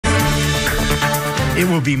It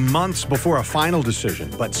will be months before a final decision,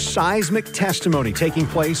 but seismic testimony taking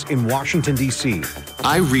place in Washington, D.C.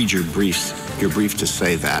 I read your brief to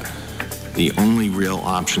say that the only real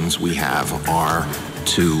options we have are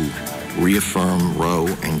to reaffirm Roe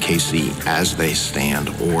and Casey as they stand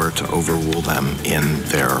or to overrule them in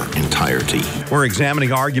their entirety. We're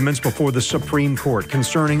examining arguments before the Supreme Court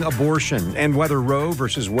concerning abortion and whether Roe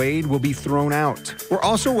versus Wade will be thrown out. We're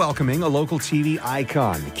also welcoming a local TV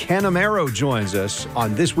icon. Ken Amaro joins us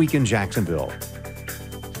on This Week in Jacksonville.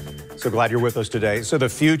 So glad you're with us today. So the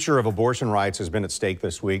future of abortion rights has been at stake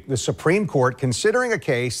this week. The Supreme Court considering a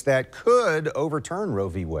case that could overturn Roe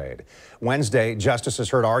v. Wade. Wednesday, justices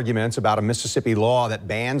heard arguments about a Mississippi law that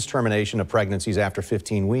bans termination of pregnancies after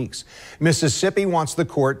 15 weeks. Mississippi wants the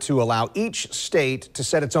court to allow each state to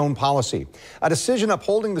set its own policy. A decision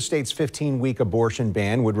upholding the state's 15-week abortion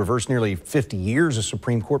ban would reverse nearly 50 years of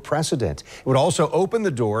Supreme Court precedent. It would also open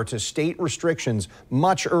the door to state restrictions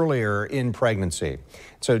much earlier in pregnancy.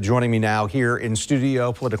 So joining me now here in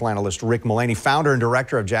studio, political analyst Rick Mullaney, founder and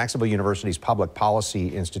director of Jacksonville University's Public Policy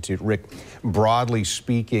Institute. Rick, broadly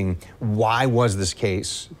speaking, why was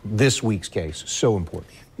this week's case, so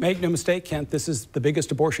important? Make no mistake, Kent, this is the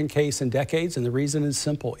biggest abortion case in decades, and the reason is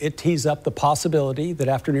simple. It tees up the possibility that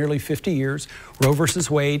after nearly 50 years, Roe versus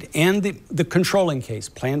Wade and the controlling case,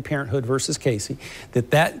 Planned Parenthood versus Casey,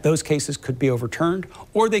 those cases could be overturned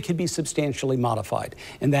or they could be substantially modified.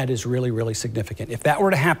 And that is really, really significant. If that were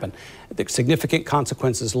to happen, the significant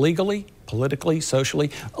consequences legally, politically, socially.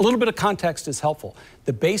 A little bit of context is helpful.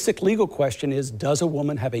 The basic legal question is, does a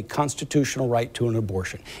woman have a constitutional right to an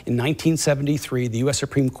abortion? In 1973, the U.S.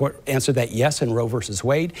 Supreme Court answered that yes in Roe versus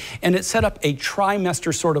Wade, and it set up a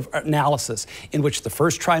trimester sort of analysis in which the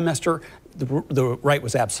first trimester, the right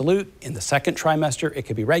was absolute. In the second trimester, it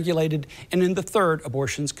could be regulated. And in the third,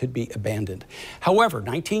 abortions could be abandoned. However,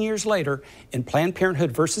 19 years later, in Planned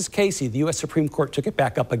Parenthood versus Casey, the U.S. Supreme Court took it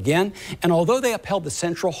back up again. And although they upheld the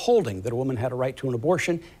central holding that a woman had a right to an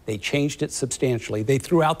abortion, they changed it substantially. They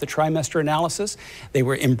threw out the trimester analysis. They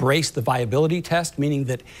embraced the viability test, meaning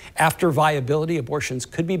that after viability, abortions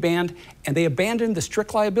could be banned. And they abandoned the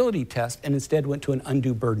strict liability test and instead went to an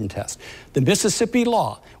undue burden test. The Mississippi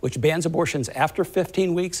law, which bans abortions after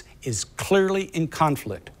 15 weeks, is clearly in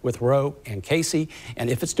conflict with Roe and Casey. And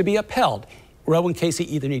if it's to be upheld, Roe and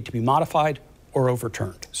Casey either need to be modified or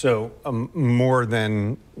overturned. So more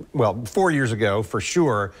than, 4 years ago, for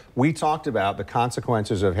sure, we talked about the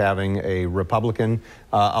consequences of having a Republican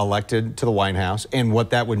elected to the White House and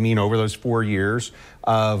what that would mean over those 4 years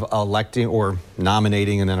of electing or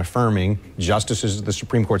nominating and then affirming justices of the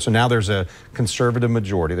Supreme Court. So now there's a conservative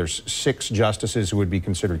majority. There's 6 justices who would be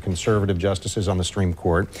considered conservative justices on the Supreme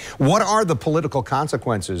Court. What are the political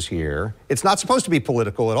consequences here? It's not supposed to be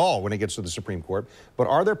political at all when it gets to the Supreme Court, but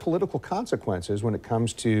are there political consequences when it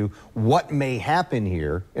comes to what may happen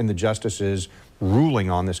here in the justices ruling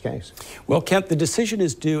on this case? Well, Kent, the decision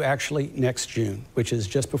is due actually next June, which is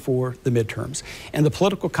just before the midterms. And the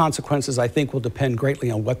political consequences, I think, will depend greatly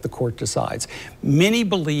on what the court decides. Many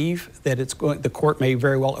believe that the court may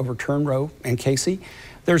very well overturn Roe and Casey.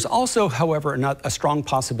 There's also, however, a strong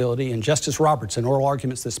possibility, and Justice Roberts, in oral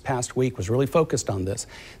arguments this past week, was really focused on this,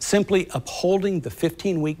 simply upholding the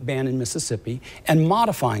 15-week ban in Mississippi and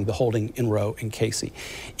modifying the holding in Roe and Casey.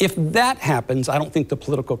 If that happens, I don't think the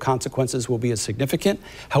political consequences will be as significant.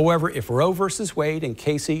 However, if Roe versus Wade and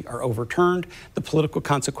Casey are overturned, the political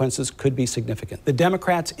consequences could be significant. The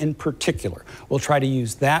Democrats in particular will try to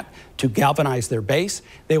use that to galvanize their base.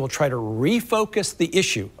 They will try to refocus the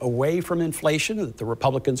issue away from inflation that the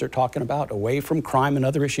Republicans are talking about, away from crime and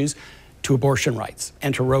other issues, to abortion rights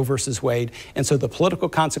and to Roe versus Wade. And so the political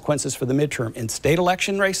consequences for the midterm in state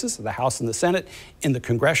election races, the House and the Senate, in the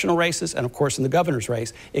congressional races, and of course in the governor's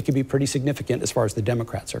race, it can be pretty significant as far as the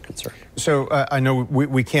Democrats are concerned. So I know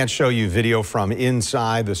we can't show you video from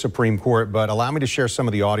inside the Supreme Court, but allow me to share some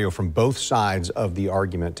of the audio from both sides of the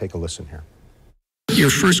argument. Take a listen here. Your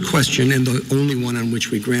first question, and the only one on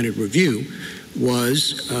which we granted review,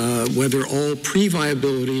 was whether all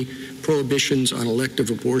pre-viability prohibitions on elective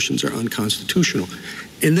abortions are unconstitutional.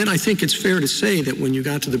 And then I think it's fair to say that when you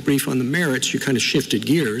got to the brief on the merits, you kind of shifted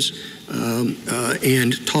gears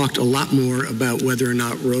and talked a lot more about whether or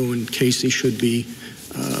not Roe and Casey should be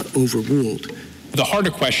overruled. The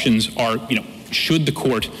harder questions are, should the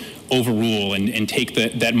court overrule and take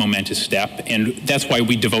that momentous step? And that's why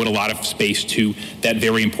we devote a lot of space to that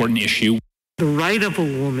very important issue. The right of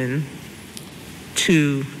a woman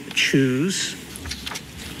to choose,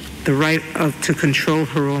 the right to control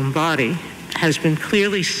her own body, has been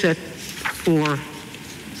clearly set for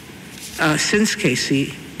since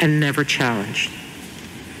Casey and never challenged.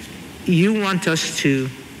 You want us to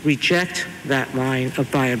reject that line of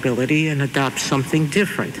viability and adopt something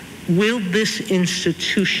different. Will this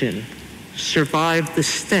institution survive the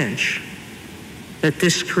stench that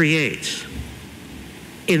this creates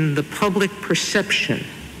in the public perception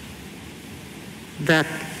that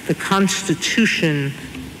the Constitution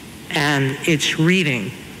and its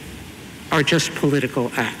reading are just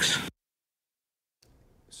political acts?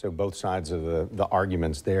 So both sides of the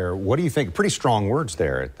arguments there. What do you think? Pretty strong words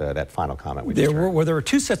there at that final comment we just There heard. were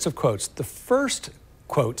two sets of quotes. The first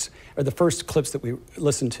quotes, or the first clips that we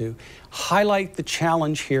listened to, highlight the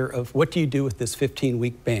challenge here of what do you do with this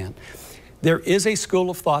 15-week ban. There is a school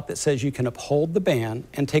of thought that says you can uphold the ban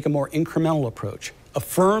and take a more incremental approach.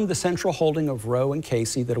 Affirm the central holding of Roe and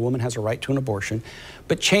Casey that a woman has a right to an abortion,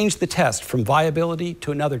 but change the test from viability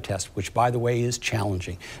to another test, which, by the way, is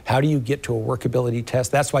challenging. How do you get to a workability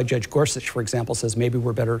test? That's why Judge Gorsuch, for example, says maybe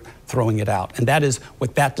we're better throwing it out. And that is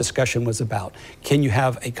what that discussion was about. Can you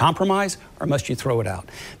have a compromise, or must you throw it out?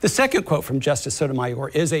 The second quote from Justice Sotomayor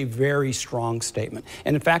is a very strong statement,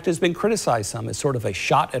 and in fact has been criticized some as sort of a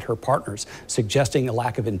shot at her partners, suggesting a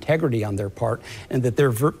lack of integrity on their part, and that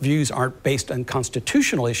their views aren't based on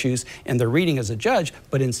constitutional issues and their reading as a judge,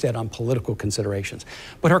 but instead on political considerations.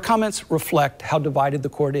 But her comments reflect how divided the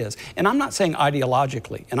court is. And I'm not saying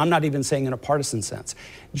ideologically, and I'm not even saying in a partisan sense.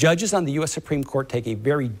 Judges on the U.S. Supreme Court take a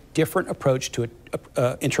very different approach to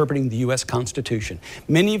interpreting the U.S. Constitution.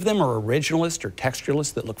 Many of them are originalist or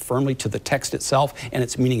textualist that look firmly to the text itself and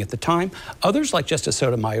its meaning at the time. Others, like Justice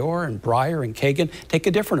Sotomayor and Breyer and Kagan, take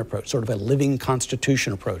a different approach, sort of a living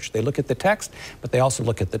Constitution approach. They look at the text, but they also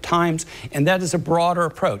look at the times, and that is a broader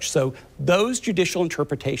approach. So those judicial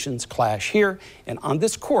interpretations clash here, and on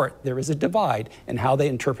this court, there is a divide in how they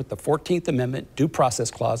interpret the 14th Amendment due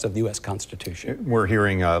process clause of the U.S. Constitution. We're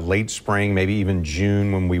hearing late spring, maybe even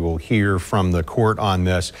June, when we will hear from the court on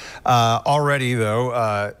this. Already,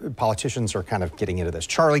 though, politicians are kind of getting into this.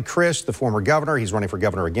 Charlie Crist, the former governor, he's running for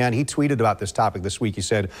governor again. He tweeted about this topic this week. He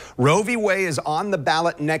said, Roe v. Wade is on the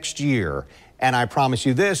ballot next year. And I promise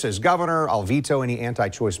you this, as governor, I'll veto any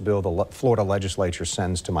anti-choice bill the Florida legislature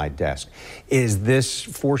sends to my desk. Is this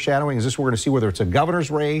foreshadowing? Is this what we're going to see, whether it's a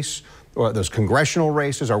governor's race or those congressional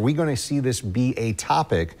races? Are we going to see this be a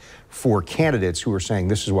topic for candidates who are saying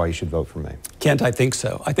this is why you should vote for me? Kent, I think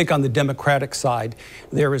so. I think on the Democratic side,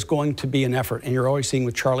 there is going to be an effort, and you're always seeing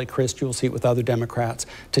with Charlie Crist, you'll see it with other Democrats,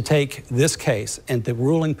 to take this case and the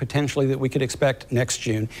ruling potentially that we could expect next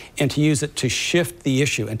June and to use it to shift the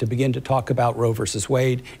issue and to begin to talk about Roe versus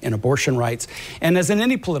Wade and abortion rights. And as in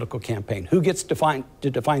any political campaign, who gets to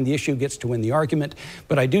define the issue gets to win the argument.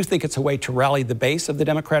 But I do think it's a way to rally the base of the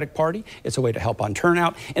Democratic Party. It's a way to help on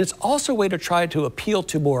turnout. And it's also a way to try to appeal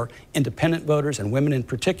to more independent voters and women in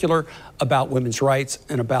particular about women's rights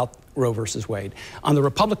and about Roe versus Wade. On the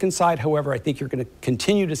Republican side, however, I think you're going to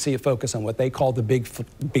continue to see a focus on what they call the big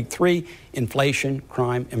three: inflation,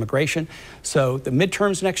 crime, immigration. So the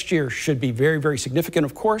midterms next year should be very, very significant,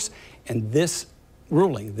 of course, and this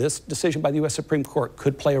ruling, this decision by the U.S. Supreme Court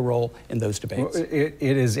could play a role in those debates. Well, it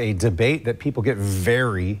is a debate that people get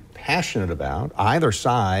very passionate about, either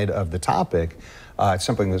side of the topic. It's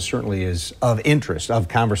something that certainly is of interest, of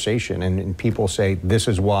conversation, and people say this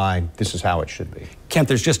is why, this is how it should be. Kent,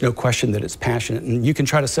 there's just no question that it's passionate, and you can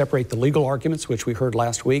try to separate the legal arguments, which we heard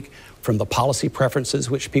last week, from the policy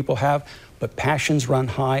preferences which people have, but passions run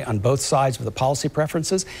high on both sides of the policy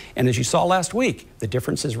preferences, and as you saw last week, the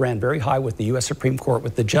differences ran very high with the U.S. Supreme Court,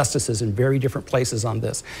 with the justices in very different places on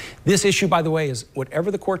this. This issue, by the way, is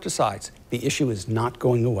whatever the court decides, the issue is not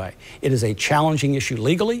going away. It is a challenging issue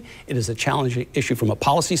legally, it is a challenging issue from a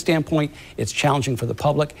policy standpoint, it's challenging for the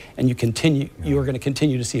public, and you are going to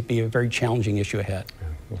continue to see it be a very challenging issue ahead.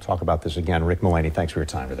 We'll talk about this again. Rick Mullaney, thanks for your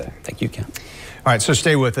time today. Thank you, Ken. All right, so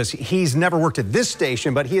stay with us. He's never worked at this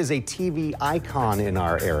station, but he is a TV icon in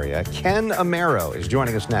our area. Ken Amaro is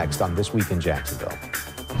joining us next on This Week in Jacksonville.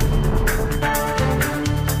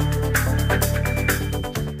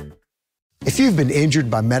 If you've been injured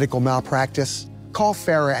by medical malpractice, call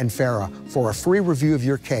Farah & Farah for a free review of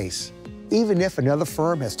your case, even if another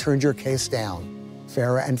firm has turned your case down.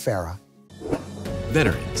 Farah & Farah.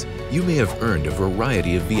 Veterans, you may have earned a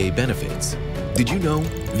variety of VA benefits. Did you know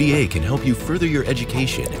VA can help you further your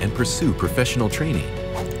education and pursue professional training?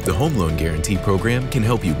 The Home Loan Guarantee Program can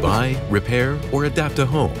help you buy, repair, or adapt a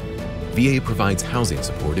home. VA provides housing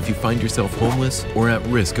support if you find yourself homeless or at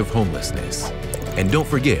risk of homelessness. And don't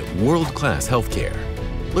forget world-class healthcare.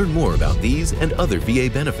 Learn more about these and other VA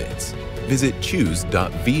benefits. Visit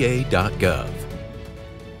choose.va.gov.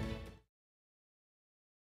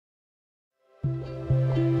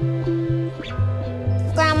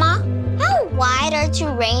 Grandma, how wide are two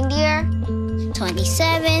reindeer?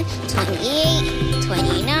 27, 28,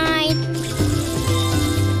 29.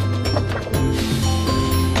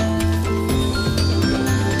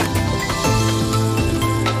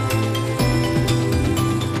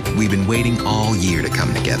 We've been waiting all year to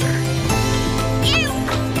come together. It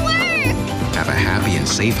worked! Have a happy and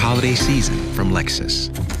safe holiday season from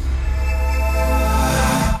Lexus.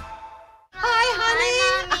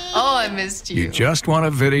 Oh, I missed you. You just want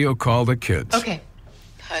to video call the kids. Okay.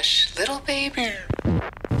 Hush, little baby.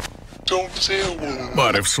 Don't say a word.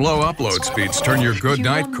 But if slow upload speeds turn your good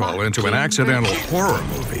night call into an accidental horror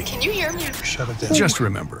movie, Can you hear me? shut it down. Just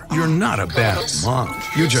remember, you're not a bad mom.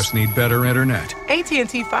 You just need better internet.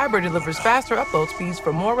 AT&T Fiber delivers faster upload speeds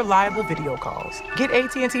for more reliable video calls. Get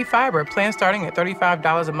AT&T Fiber, plan starting at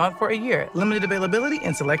 $35 a month for a year. Limited availability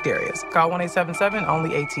in select areas. Call 1-877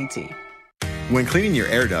 only ATT. When cleaning your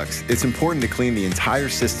air ducts, it's important to clean the entire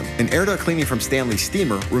system. And air duct cleaning from Stanley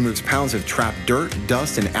Steamer removes pounds of trapped dirt,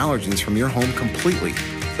 dust, and allergens from your home completely.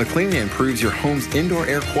 The cleaning improves your home's indoor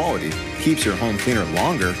air quality, keeps your home cleaner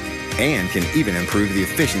longer, and can even improve the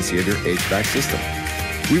efficiency of your HVAC system.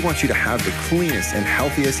 We want you to have the cleanest and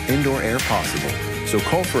healthiest indoor air possible. So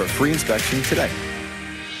call for a free inspection today.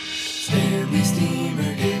 Stanley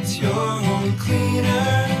Steamer gets your home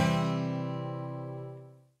cleaner.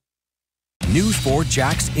 News 4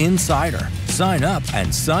 Jax Insider. Sign up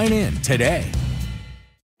and sign in today.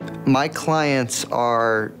 My clients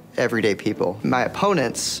are everyday people. My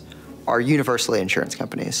opponents are universally insurance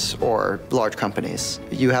companies or large companies.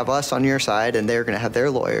 You have us on your side and they're going to have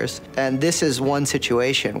their lawyers. And this is one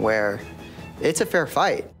situation where it's a fair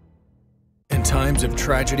fight. In times of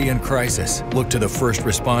tragedy and crisis, look to the first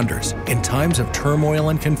responders. In times of turmoil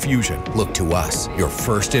and confusion, look to us, your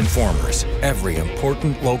first informers. Every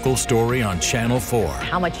important local story on Channel 4.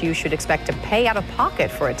 How much you should expect to pay out of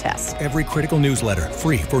pocket for a test. Every critical newsletter,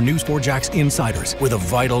 free for News 4 Jax Insiders, with a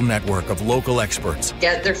vital network of local experts.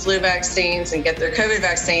 Get their flu vaccines and get their COVID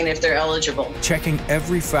vaccine if they're eligible. Checking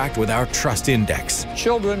every fact with our Trust Index.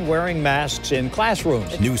 Children wearing masks in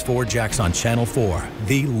classrooms. News 4 Jax on Channel 4,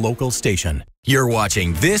 the local station. You're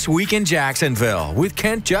watching This Week in Jacksonville with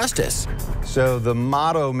Kent Justice. So the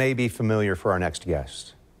motto may be familiar for our next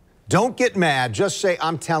guest. Don't get mad, just say,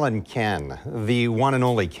 I'm telling Ken. The one and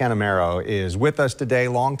only Ken Amaro is with us today,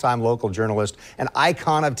 longtime local journalist, an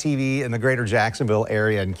icon of TV in the greater Jacksonville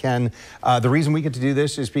area. And Ken, the reason we get to do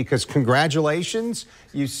this is because congratulations,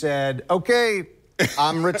 you said, okay,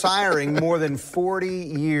 I'm retiring more than 40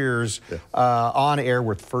 years on air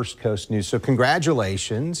with First Coast News. So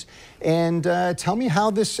congratulations. And tell me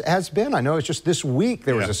how this has been. I know it's just this week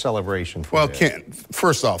there was a celebration for you. Well, Ken,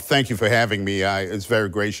 first off, thank you for having me. It's very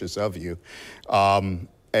gracious of you. And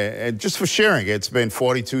just for sharing. It's been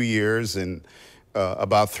 42 years, and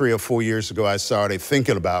about 3 or 4 years ago, I started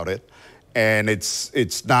thinking about it. And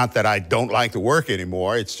it's not that I don't like to work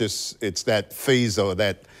anymore. It's just, it's that phase or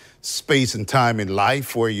that space and time in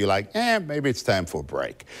life where you're like, maybe it's time for a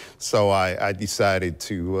break. So I decided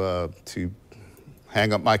to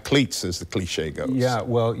hang up my cleats, as the cliche goes. Yeah,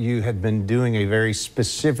 well, you had been doing a very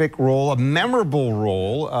specific role, a memorable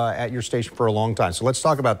role at your station for a long time. So let's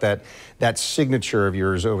talk about that signature of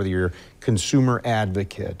yours over the year, consumer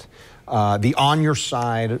advocate. The On Your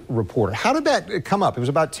Side reporter. How did that come up? It was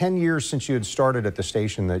about 10 years since you had started at the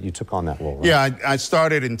station that you took on that role, right? Yeah, I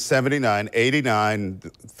started in 79, 89.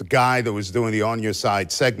 The guy that was doing the On Your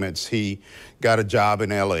Side segments, he got a job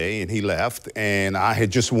in L.A. and he left. And I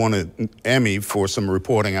had just won an Emmy for some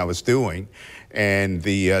reporting I was doing. And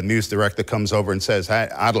the news director comes over and says,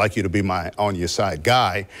 I'd like you to be my On Your Side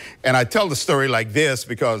guy. And I tell the story like this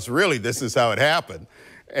because really this is how it happened.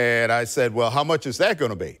 And I said, well, how much is that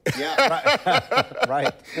going to be? Yeah, right.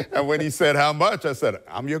 Right. And when he said how much, I said,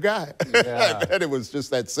 I'm your guy. Yeah. And it was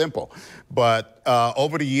just that simple. But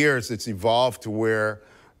over the years, it's evolved to where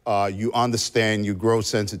you understand, you grow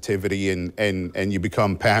sensitivity, and you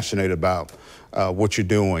become passionate about what you're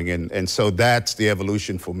doing. And so that's the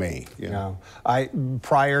evolution for me. You know?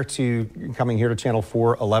 Prior to coming here to Channel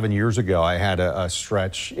 4 11 years ago, I had a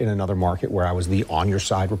stretch in another market where I was the On Your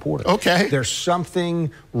Side reporter. Okay. There's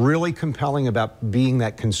something really compelling about being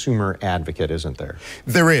that consumer advocate, isn't there?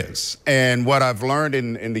 There is. And what I've learned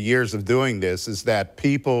in the years of doing this is that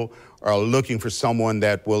people are looking for someone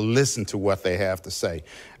that will listen to what they have to say,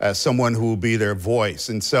 someone who will be their voice.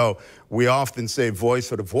 And so we often say voice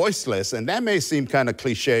for the voiceless, and that may seem kind of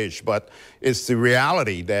cliche-ish, but it's the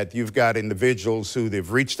reality that you've got individuals who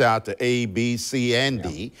they've reached out to A, B, C, and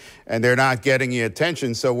D, and they're not getting your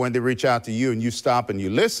attention. So when they reach out to you and you stop and you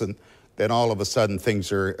listen, then all of a sudden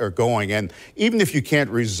things are going. And even if you can't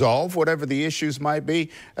resolve whatever the issues might be,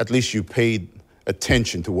 at least you paid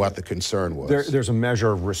attention to what the concern was. There's a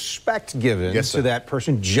measure of respect given to that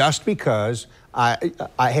person just because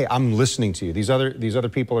hey, I'm listening to you. These other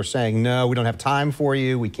people are saying, no, we don't have time for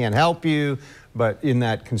you, we can't help you. But in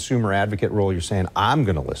that consumer advocate role, you're saying, I'm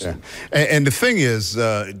going to listen. Yeah. And the thing is,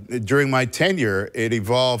 during my tenure, it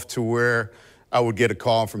evolved to where I would get a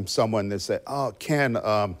call from someone that said, oh, Ken,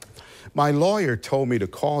 my lawyer told me to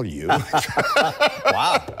call you.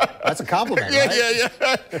 Wow, that's a compliment, right?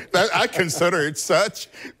 Yeah. I consider it such,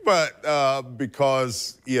 but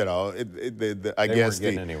because, you know, I guess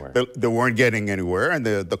they weren't getting anywhere, and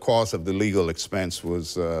the cost of the legal expense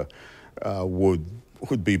was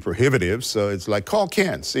would be prohibitive. So it's like, call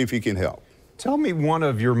Ken, see if he can help. Tell me one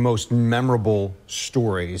of your most memorable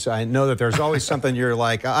stories. I know that there's always something you're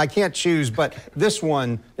like, I can't choose, but this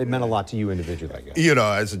one, it meant a lot to you individually, I guess. You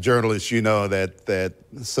know, as a journalist, you know that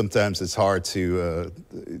sometimes it's hard to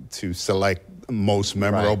select most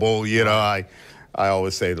memorable. You know, I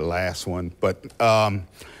always say the last one. But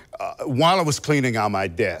while I was cleaning out my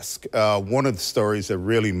desk, one of the stories that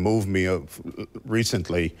really moved me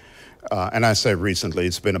recently, and I say recently,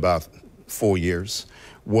 it's been about 4 years,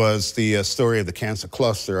 was the story of the cancer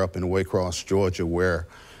cluster up in Waycross, Georgia, where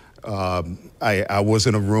I was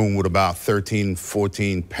in a room with about 13,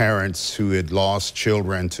 14 parents who had lost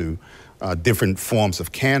children to different forms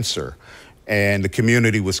of cancer. And the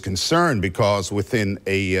community was concerned because within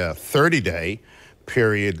a 30-day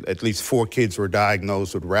period, at least 4 kids were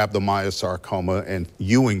diagnosed with rhabdomyosarcoma and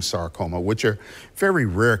Ewing sarcoma, which are very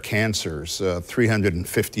rare cancers,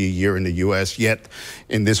 350 a year in the U.S., yet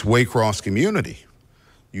in this Waycross community,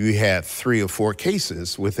 you had 3 or 4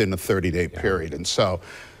 cases within a 30-day period. And so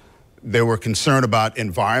they were concerned about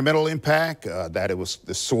environmental impact, that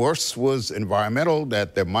the source was environmental,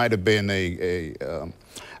 that there might have been a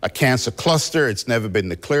cancer cluster. It's never been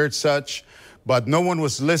declared such, but no one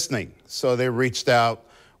was listening. So they reached out,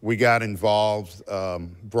 we got involved,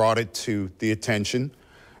 brought it to the attention.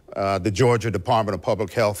 The Georgia Department of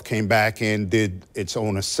Public Health came back and did its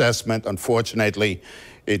own assessment. Unfortunately,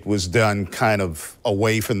 it was done kind of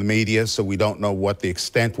away from the media, so we don't know what the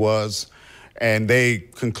extent was. And they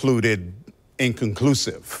concluded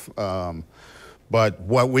inconclusive. But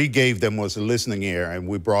what we gave them was a listening ear, and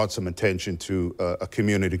we brought some attention to a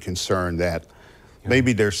community concern that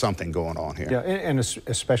maybe there's something going on here. Yeah, and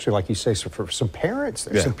especially, like you say, so for some parents,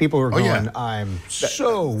 there's some people who are going, I'm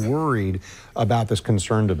so worried about this,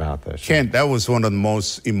 concerned about this. Ken, that was one of the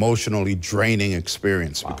most emotionally draining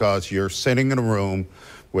experiences because you're sitting in a room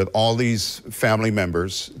with all these family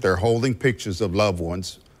members. They're holding pictures of loved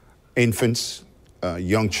ones, infants,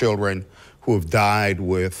 young children who have died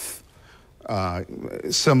with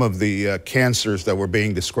some of the cancers that were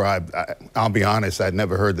being described. I'll be honest, I'd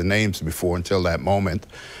never heard the names before until that moment.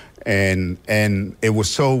 And it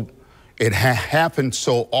was it happened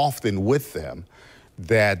so often with them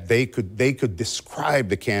that they could describe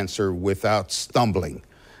the cancer without stumbling.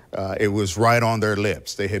 It was right on their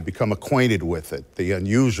lips. They had become acquainted with it, the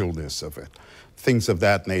unusualness of it, things of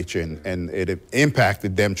that nature, and it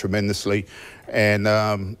impacted them tremendously. And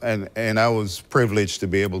I was privileged to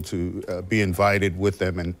be able to be invited with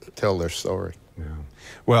them and tell their story. Yeah.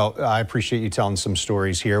 Well, I appreciate you telling some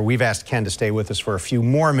stories here. We've asked Ken to stay with us for a few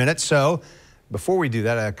more minutes, so before we do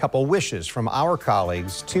that, a couple wishes from our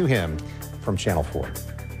colleagues to him from Channel 4.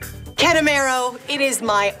 Ken Amaro, it is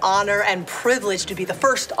my honor and privilege to be the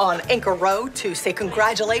first on Anchor Row to say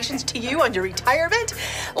congratulations to you on your retirement.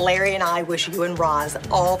 Larry and I wish you and Roz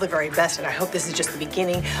all the very best, and I hope this is just the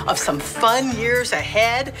beginning of some fun years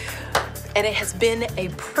ahead. And it has been a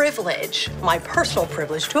privilege, my personal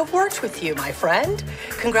privilege, to have worked with you, my friend.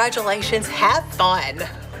 Congratulations, have fun.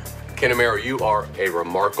 Ken Amaro, you are a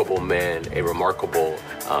remarkable man, a remarkable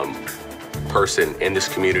person in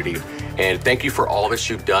this community. And thank you for all that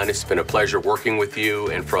you've done. It's been a pleasure working with you.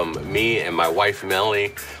 And from me and my wife,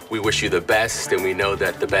 Melanie, we wish you the best, and we know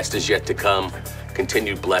that the best is yet to come.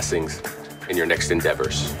 Continued blessings in your next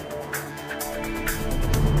endeavors.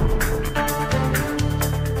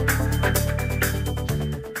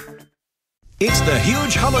 It's the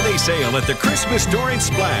huge holiday sale at the Christmas store in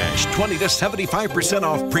Splash. 20 to 75%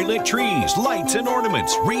 off pre-lit trees, lights and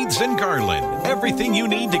ornaments, wreaths and garland. Everything you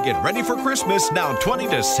need to get ready for Christmas, now 20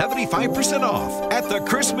 to 75% off at the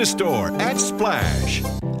Christmas store at Splash.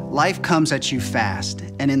 Life comes at you fast,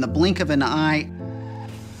 and in the blink of an eye,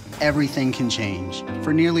 everything can change.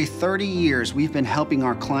 For nearly 30 years, we've been helping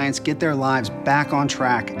our clients get their lives back on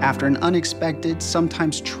track after an unexpected,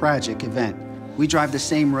 sometimes tragic event. We drive the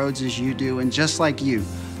same roads as you do, and just like you,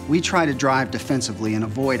 we try to drive defensively and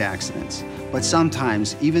avoid accidents. But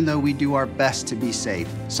sometimes, even though we do our best to be safe,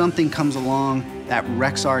 something comes along that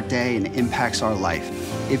wrecks our day and impacts our life.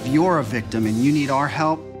 If you're a victim and you need our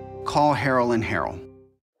help, call Harold and Harold.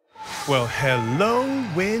 Well, hello,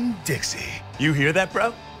 Winn-Dixie. You hear that,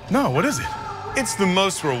 bro? No, what is it? It's the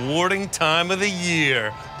most rewarding time of the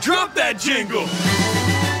year. Drop that jingle!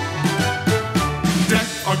 Deck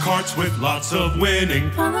our carts with lots of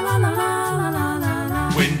winning.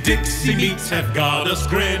 Winn-Dixie meats have got us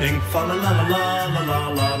grinning. Fa la la la la la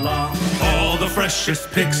la la. All the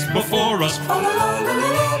freshest picks before us. Fa la la la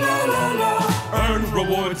la la la la. Earn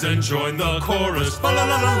rewards and join the chorus. Fa la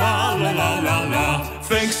la la la la la la la.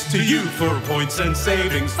 Thanks to you for points and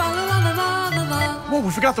savings. Fa la la la la la la. Whoa,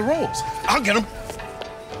 we forgot the rolls. I'll get them.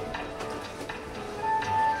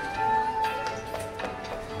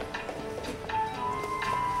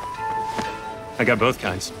 I got both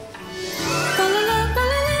kinds.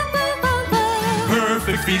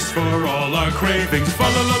 Perfect feast for all our cravings. Fa la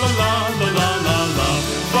la la la la la la la.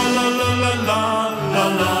 Fa la la la la la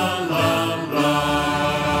la la la.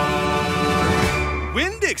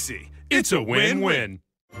 Winn-Dixie. It's a win-win.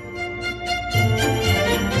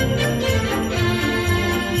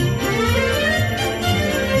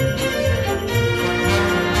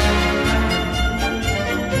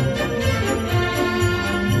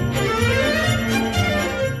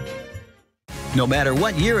 No matter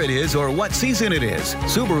what year it is or what season it is,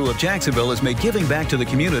 Subaru of Jacksonville has made giving back to the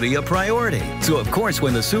community a priority. So of course,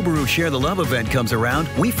 when the Subaru Share the Love event comes around,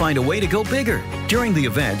 we find a way to go bigger. During the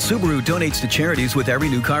event, Subaru donates to charities with every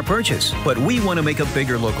new car purchase. But we want to make a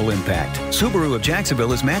bigger local impact. Subaru of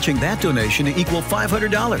Jacksonville is matching that donation to equal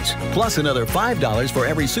 $500, plus another $5 for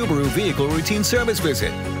every Subaru vehicle routine service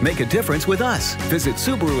visit. Make a difference with us. Visit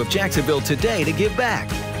Subaru of Jacksonville today to give back.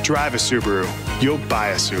 Drive a Subaru. You'll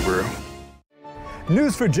buy a Subaru.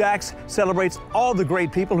 News for Jax celebrates all the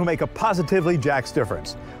great people who make a positively Jax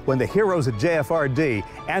difference. When the heroes at JFRD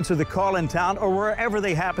answer the call in town or wherever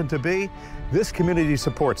they happen to be, this community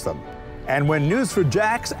supports them. And when News for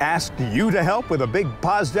Jax asked you to help with a big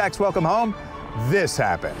Pos Jax welcome home, this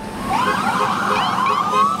happened.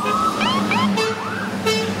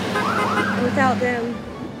 Without them,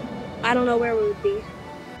 I don't know where we would be.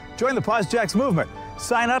 Join the Pos Jax movement.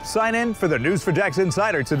 Sign up, sign in for the News for Jax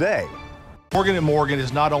Insider today. Morgan & Morgan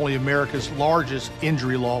is not only America's largest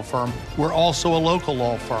injury law firm, we're also a local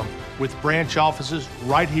law firm with branch offices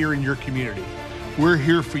right here in your community. We're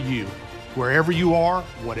here for you, wherever you are,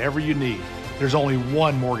 whatever you need. There's only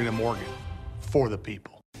one Morgan & Morgan, for the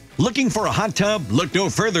people. Looking for a hot tub? Look no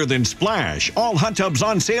further than Splash. All hot tubs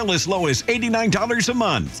on sale as low as $89 a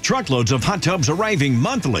month. Truckloads of hot tubs arriving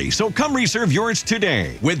monthly, so come reserve yours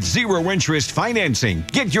today. With zero interest financing,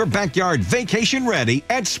 get your backyard vacation ready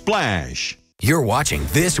at Splash. You're watching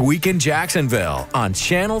This Week in Jacksonville on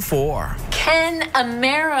Channel 4. Ken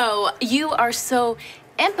Amaro, you are so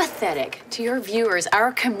empathetic to your viewers.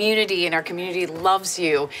 Our community loves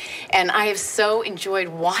you. And I have so enjoyed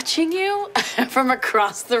watching you from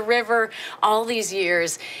across the river all these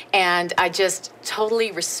years. And I just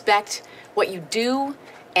totally respect what you do.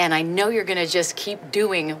 And I know you're going to just keep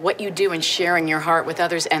doing what you do and sharing your heart with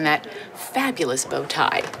others and that fabulous bow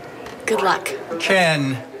tie. Good luck.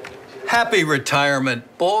 Ken, happy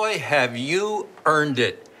retirement. Boy, have you earned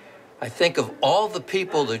it. I think of all the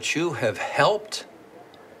people that you have helped,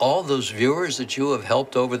 all those viewers that you have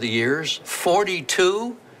helped over the years,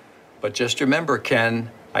 42. But just remember, Ken,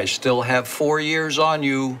 I still have 4 years on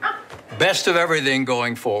you. Best of everything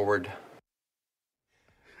going forward.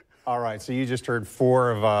 All right, so you just heard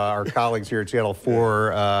four of our colleagues here at Channel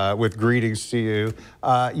 4 with greetings to you.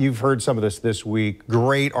 You've heard some of this week.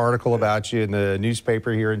 Great article about you in the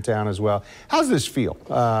newspaper here in town as well. How's this feel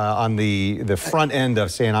on the front end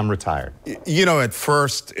of saying I'm retired? You know, at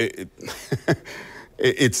first, it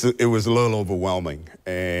was a little overwhelming,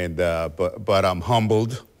 and but I'm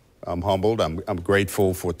humbled. I'm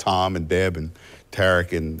grateful for Tom and Deb and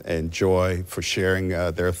Tarek and Joy for sharing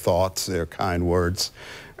their thoughts, their kind words.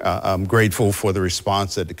 I'm grateful for the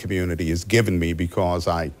response that the community has given me because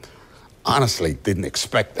I honestly didn't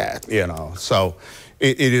expect that, you know. So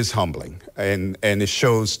it is humbling, and it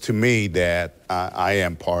shows to me that I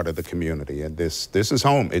am part of the community, and this is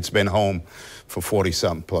home. It's been home for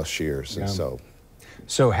 40-something plus years, yeah. and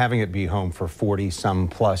so having it be home for 40-some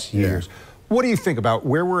plus years. Yeah. What do you think about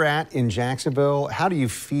where we're at in Jacksonville? How do you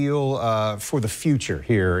feel for the future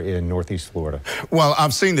here in Northeast Florida? Well,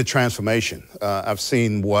 I've seen the transformation. I've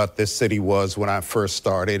seen what this city was when I first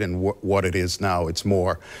started and what it is now. It's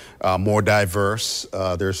more diverse.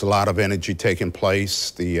 There's a lot of energy taking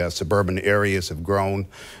place. The suburban areas have grown.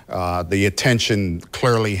 The attention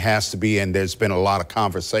clearly has to be, and there's been a lot of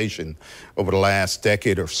conversation over the last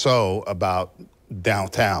decade or so about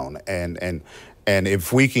downtown, and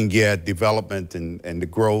if we can get development and the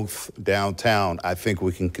growth downtown, I think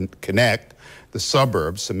we can connect the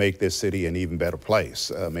suburbs to make this city an even better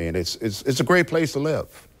place. I mean, it's a great place to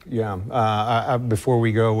live. Yeah. Before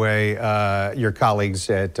we go away, your colleagues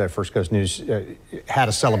at First Coast News had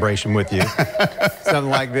a celebration with you. Something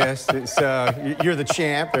like this. So you're the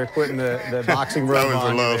champ. They're putting the boxing robe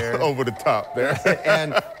on you there. That was a little over the top there.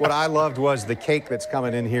 And what I loved was the cake that's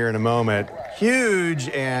coming in here in a moment. Huge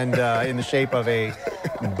and in the shape of a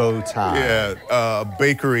bow tie. Yeah, a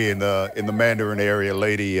bakery in the Mandarin area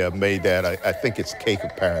lady made that. I think it's Cake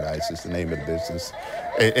of Paradise is the name of the business.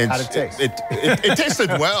 How'd it taste? It tasted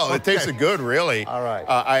well. Okay. It tasted good, really. All right.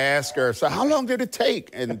 I asked her, so how long did it take?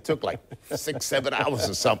 And it took like 6-7 hours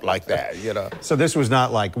or something like that, you know. So this was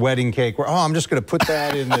not like wedding cake where, oh, I'm just going to put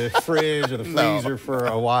that in the fridge or the freezer for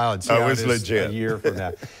a while and see how it is legit. A year from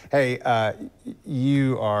now. Hey,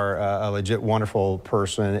 you are a legit wonderful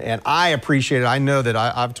person, and I appreciate it. I know that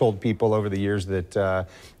I've told people over the years that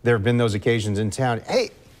there have been those occasions in town,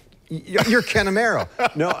 hey, you're Ken Amaro.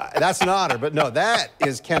 No, that's not her, but no, that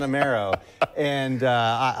is Ken Amaro. And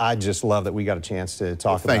I just love that we got a chance to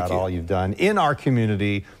talk about all you've done in our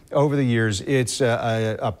community over the years. It's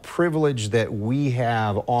a privilege that we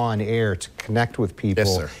have on air to connect with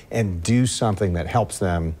people and do something that helps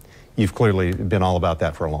them. You've clearly been all about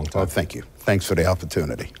that for a long time. Oh, thank you. Thanks for the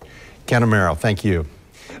opportunity. Ken Amaro, thank you.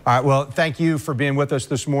 All right, well, thank you for being with us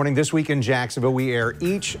this morning. This week in Jacksonville, we air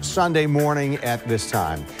each Sunday morning at this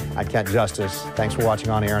time. I'm Cat Justice. Thanks for watching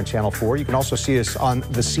on air on Channel 4. You can also see us on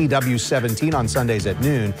the CW17 on Sundays at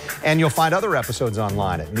noon, and you'll find other episodes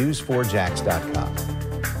online at news4jax.com.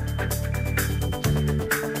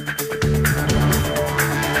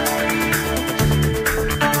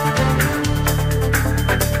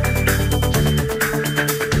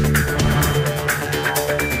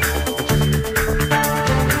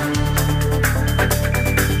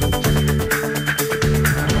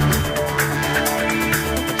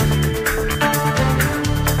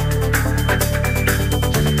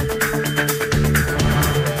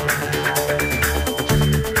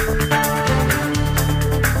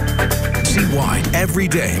 Every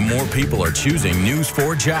day, more people are choosing News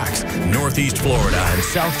 4 Jax, Northeast Florida and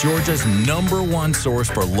South Georgia's #1 source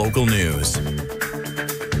for local news.